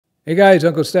Hey guys,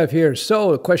 Uncle Stef here.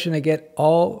 So, a question I get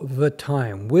all the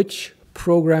time: which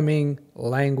programming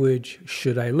language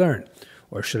should I learn?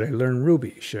 Or should I learn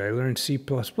Ruby? Should I learn C++?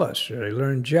 Should I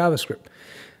learn JavaScript?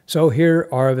 So, here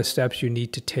are the steps you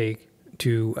need to take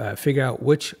to figure out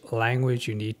which language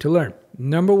you need to learn.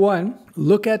 Number one,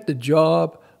 look at the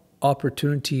job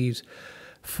opportunities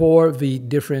for the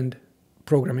different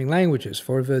programming languages,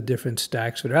 for the different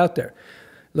stacks that are out there.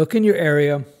 Look in your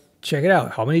area. Check it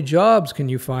out. How many jobs can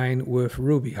you find with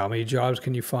Ruby? How many jobs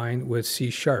can you find with C#?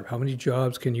 How many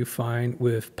jobs can you find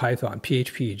with Python,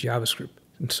 PHP, JavaScript,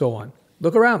 and so on?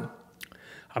 Look around.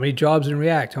 How many jobs in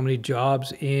React? How many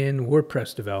jobs in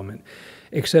WordPress development,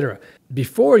 etc.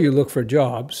 Before you look for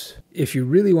jobs, if you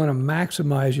really want to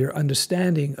maximize your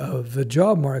understanding of the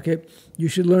job market, you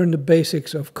should learn the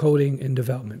basics of coding and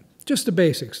development. Just the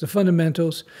basics, the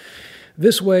fundamentals.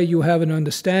 This way you have an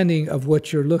understanding of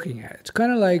what you're looking at. It's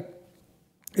kind of like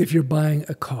if you're buying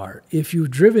a car. If you've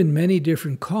driven many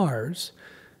different cars,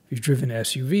 you've driven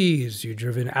SUVs, you've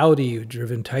driven Audi, you've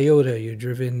driven Toyota, you've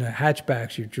driven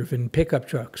hatchbacks, you've driven pickup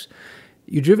trucks,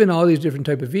 you've driven all these different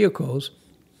type of vehicles.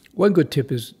 One good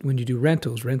tip is when you do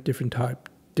rentals, rent different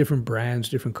brands,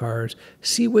 different cars,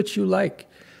 see what you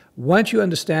like. Once you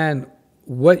understand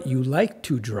what you like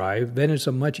to drive, then it's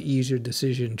a much easier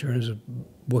decision in terms of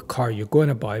what car you're going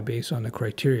to buy based on the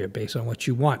criteria, based on what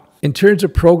you want. In terms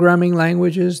of programming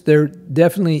languages, there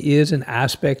definitely is an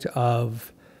aspect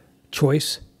of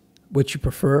choice, what you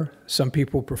prefer. Some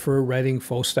people prefer writing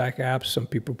full stack apps. Some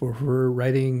people prefer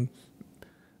writing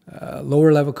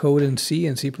lower level code in C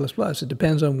and C++. It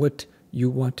depends on what you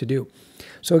want to do.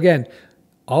 So again,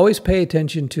 always pay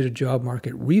attention to the job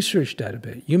market. Research that a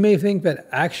bit. You may think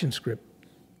that ActionScript,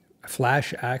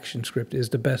 Flash ActionScript, is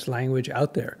the best language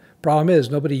out there. Problem is,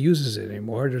 nobody uses it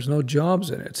anymore. There's no jobs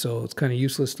in it, so it's kind of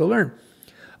useless to learn.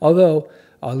 Although,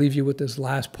 I'll leave you with this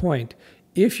last point.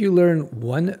 If you learn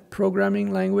one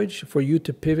programming language, for you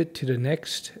to pivot to the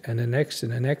next and the next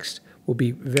and the next will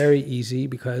be very easy,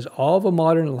 because all the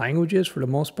modern languages, for the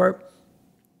most part,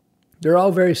 they're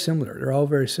all very similar. They're all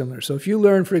very similar. So if you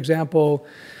learn, for example,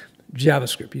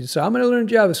 JavaScript, you decide, I'm going to learn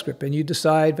JavaScript, and you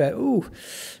decide that,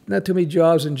 not too many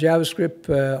jobs in JavaScript,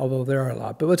 although there are a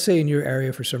lot. But let's say in your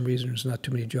area, for some reason, there's not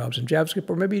too many jobs in JavaScript,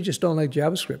 or maybe you just don't like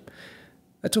JavaScript.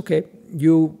 That's okay.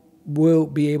 You will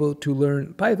be able to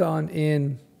learn Python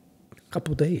in a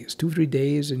couple of days, 2-3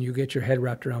 days, and you get your head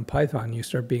wrapped around Python, and you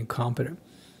start being competent.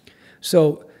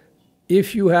 So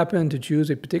if you happen to choose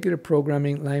a particular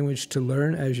programming language to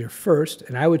learn as your first,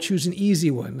 and I would choose an easy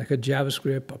one, like a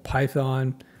JavaScript, a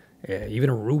Python, even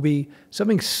a Ruby,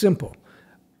 something simple,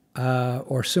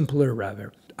 or simpler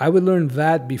rather. I would learn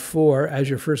that before as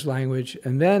your first language,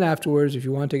 and then afterwards, if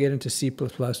you want to get into C++,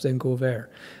 then go there.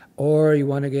 Or you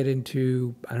want to get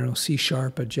into, I don't know, C# or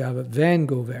Java, then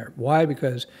go there. Why?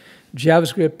 Because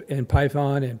JavaScript and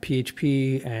Python and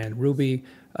PHP and Ruby,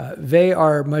 they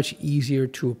are much easier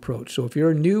to approach. So if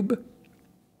you're a noob,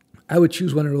 I would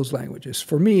choose one of those languages.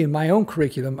 For me, in my own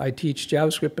curriculum, I teach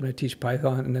JavaScript and I teach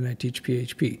Python and then I teach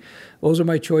PHP. Those are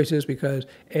my choices because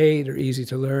A, they're easy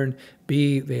to learn.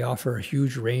 B, they offer a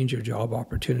huge range of job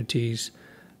opportunities.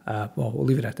 Well, we'll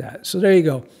leave it at that. So there you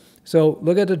go. So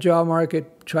look at the job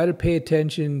market. Try to pay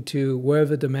attention to where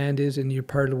the demand is in your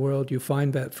part of the world. You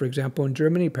find that, for example, in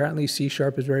Germany, apparently C#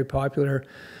 is very popular.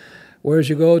 Whereas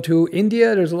you go to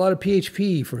India, there's a lot of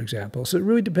PHP, for example. So it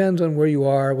really depends on where you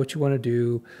are, what you want to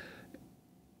do.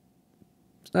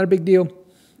 Not a big deal,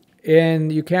 and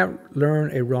you can't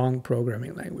learn a wrong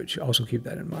programming language. Also keep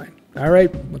that in mind. All right,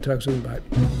 we'll talk soon. Bye.